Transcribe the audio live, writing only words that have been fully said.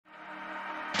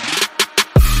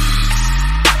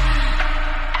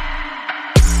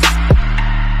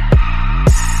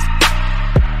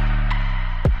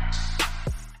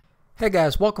Hey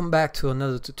guys, welcome back to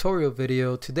another tutorial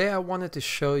video. Today I wanted to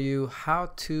show you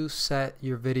how to set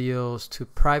your videos to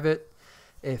private.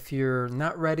 If you're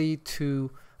not ready to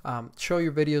show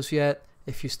your videos yet,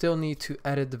 if you still need to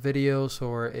edit the videos,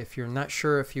 or if you're not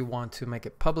sure if you want to make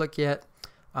it public yet,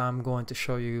 I'm going to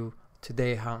show you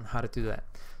today how to do that.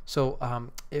 So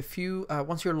if you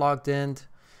once you're logged in,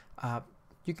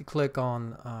 you can click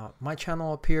on my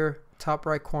channel up here, top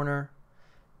right corner.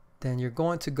 Then you're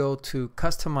going to go to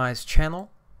customize channel.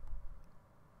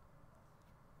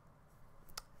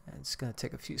 And it's going to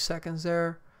take a few seconds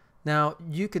there. Now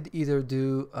you could either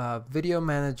do video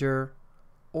manager,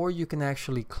 or you can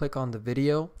actually click on the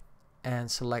video and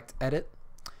select edit.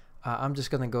 I'm just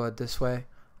going to go it this way.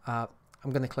 I'm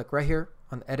going to click right here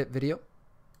on edit video.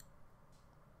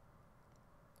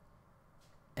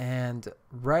 And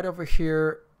right over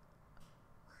here,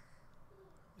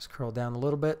 scroll down a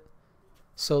little bit.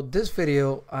 So this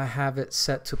video, I have it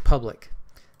set to public.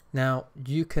 Now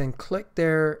you can click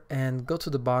there and go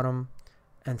to the bottom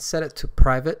and set it to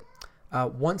private.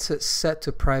 Once it's set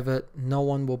to private, no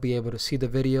one will be able to see the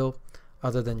video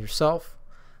other than yourself.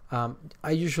 I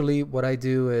usually, what I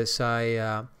do is when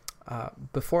I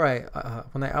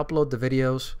upload the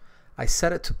videos, I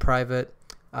set it to private.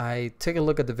 I take a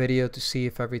look at the video to see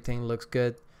if everything looks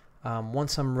good.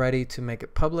 Once I'm ready to make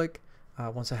it public,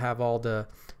 once I have all the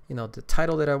the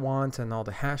title that I want and all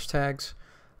the hashtags,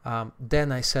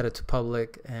 then I set it to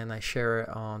public and I share it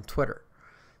on Twitter.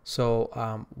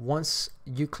 So once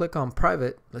you click on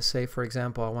private, let's say for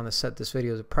example I want to set this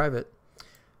video to private,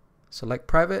 select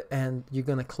private, and you're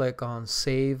going to click on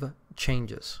save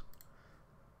changes.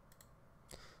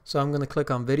 So I'm going to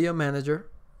click on video manager,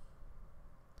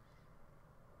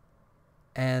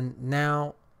 and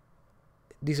now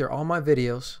these are all my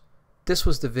videos. This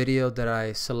was the video that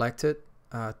I selected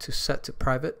to set to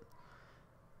private.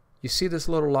 You see this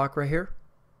little lock right here?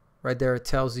 Right there, it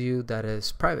tells you that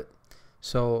it's private.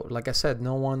 So like I said,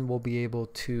 no one will be able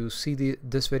to see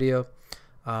this video.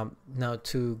 Now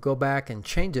to go back and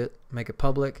change it, make it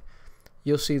public,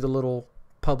 you'll see the little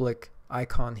public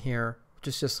icon here, which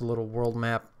is just a little world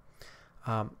map.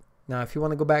 Now if you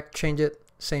want to go back, change it,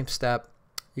 same step.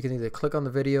 You can either click on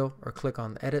the video or click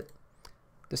on edit.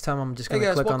 This time I'm just going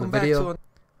to click on the video.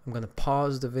 I'm going to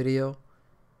pause the video,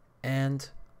 and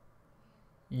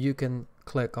you can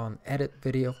click on edit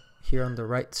video here on the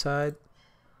right side.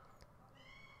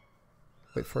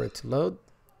 Wait for it to load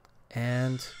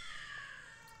and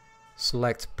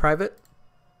select private,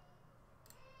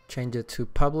 change it to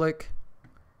public,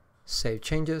 save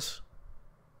changes.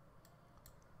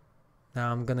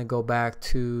 Now I'm going to go back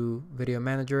to video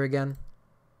manager again.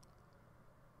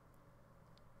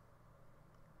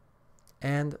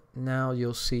 And now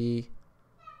you'll see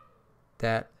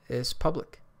that is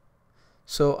public.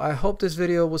 So I hope this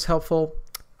video was helpful.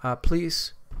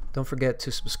 Please don't forget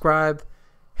to subscribe,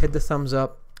 hit the thumbs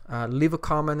up, leave a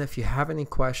comment if you have any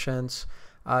questions.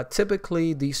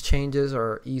 Typically these changes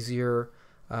are easier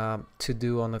to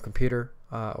do on the computer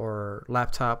or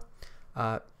laptop.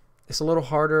 It's a little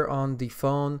harder on the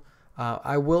phone.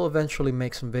 I will eventually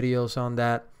make some videos on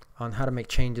that, on how to make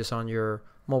changes on your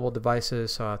mobile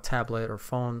devices, tablet or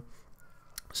phone.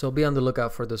 So be on the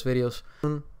lookout for those videos.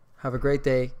 Have a great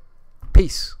day.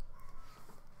 Peace.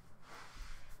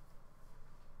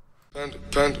 I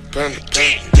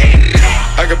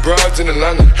got broads in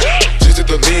Atlanta, just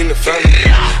to lean the family.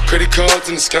 Credit cards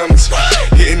in the scammers,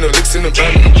 hitting the licks in the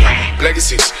van.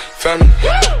 Legacies, family,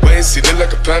 wait and see, look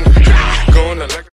like a panda. Going out like